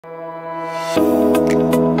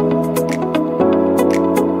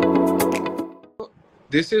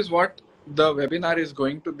This is what the webinar is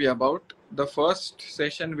going to be about. The first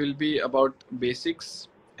session will be about basics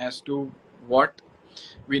as to what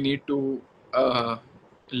we need to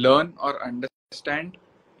learn or understand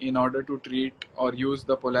in order to treat or use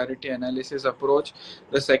the polarity analysis approach.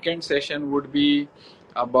 The second session would be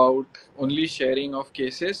about only sharing of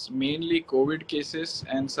cases, mainly COVID cases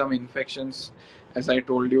and some infections, as I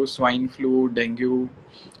told you, swine flu, dengue,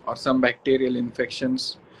 or some bacterial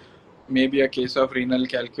infections. Maybe a case of renal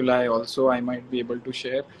calculi also I might be able to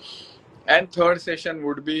share. And third session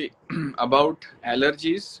would be about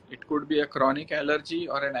allergies. It could be a chronic allergy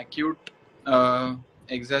or an acute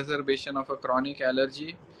exacerbation of a chronic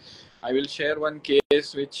allergy. I will share one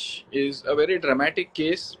case which is a very dramatic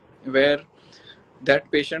case where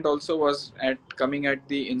that patient also was coming at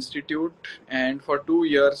the institute, and for 2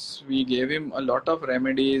 years we gave him a lot of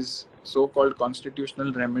remedies, so-called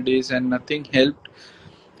constitutional remedies, and nothing helped.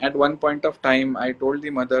 At one point of time, I told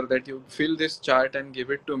the mother that you fill this chart and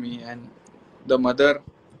give it to me. And the mother,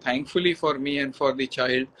 thankfully for me and for the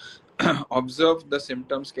child, observed the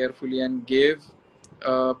symptoms carefully and gave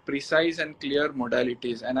precise and clear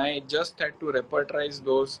modalities. And I just had to repertorize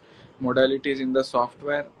those modalities in the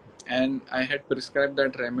software, and I had prescribed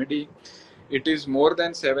that remedy. It is more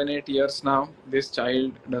than 7-8 years now. This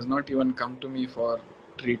child does not even come to me for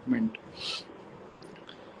treatment.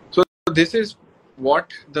 So this is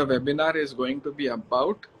what the webinar is going to be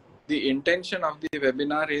about. The intention of the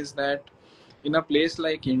webinar is that in a place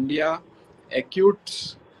like India,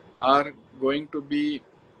 acutes are going to be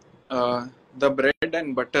the bread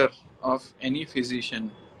and butter of any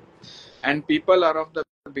physician. And people are of the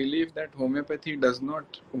belief that homeopathy does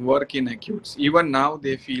not work in acutes. Even now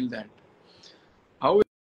they feel that.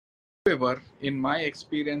 However, in my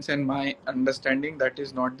experience and my understanding, that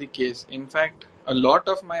is not the case. In fact, a lot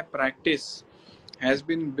of my practice has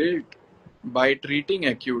been built by treating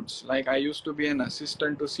acutes. Like I used to be an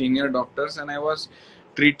assistant to senior doctors, and I was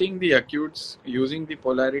treating the acutes using the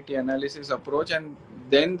polarity analysis approach, and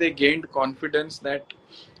then they gained confidence that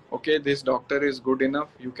okay, this doctor is good enough,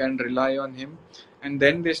 you can rely on him. And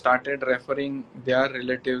then they started referring their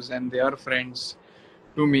relatives and their friends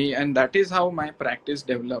to me, and that is how my practice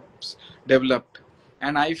developed.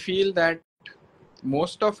 And I feel that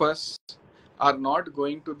most of us are not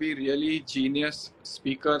going to be really genius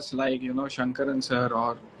speakers like Shankaran sir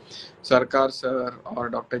or Sarkar sir or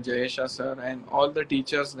Dr. Jayesha sir and all the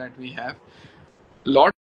teachers that we have.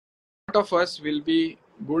 Lot of us will be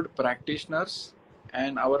good practitioners,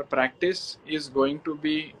 and our practice is going to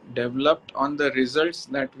be developed on the results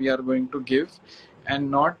that we are going to give and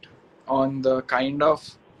not on the kind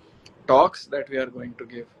of talks that we are going to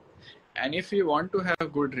give. And if we want to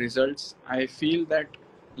have good results, I feel that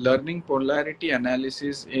learning polarity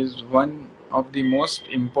analysis is one of the most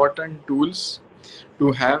important tools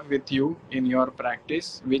to have with you in your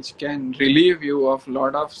practice, which can relieve you of a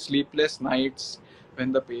lot of sleepless nights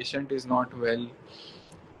when the patient is not well,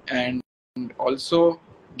 and also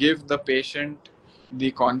give the patient the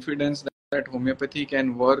confidence that homeopathy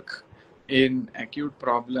can work in acute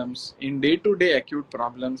problems, in day-to-day acute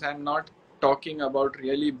problems. I'm not talking about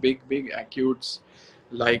really big acutes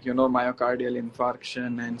like myocardial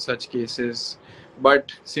infarction and such cases,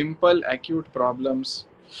 but simple acute problems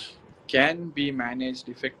can be managed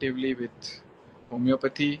effectively with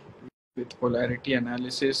homeopathy, with polarity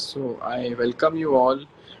analysis. So I welcome you all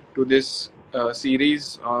to this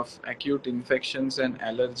series of acute infections and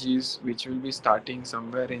allergies, which will be starting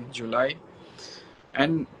somewhere in July.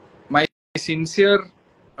 And my sincere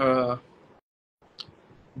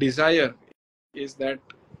desire is that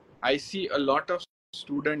I see a lot of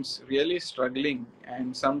students really struggling,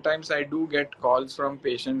 and sometimes I do get calls from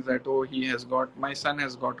patients that, oh, my son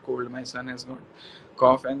has got cold, my son has got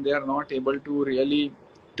cough, and they are not able to really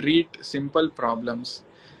treat simple problems.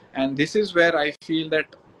 And this is where I feel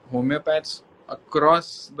that homeopaths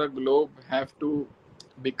across the globe have to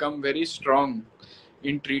become very strong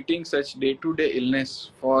in treating such day-to-day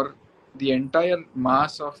illness, for the entire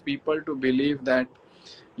mass of people to believe that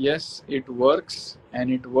yes, it works, and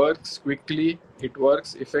it works quickly, it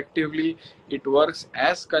works effectively, it works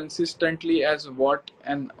as consistently as what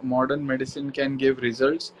an modern medicine can give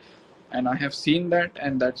results. And I have seen that,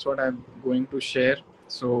 and that's what I'm going to share.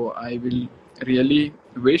 So I will really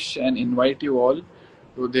wish and invite you all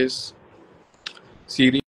to this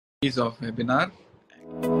series of webinar.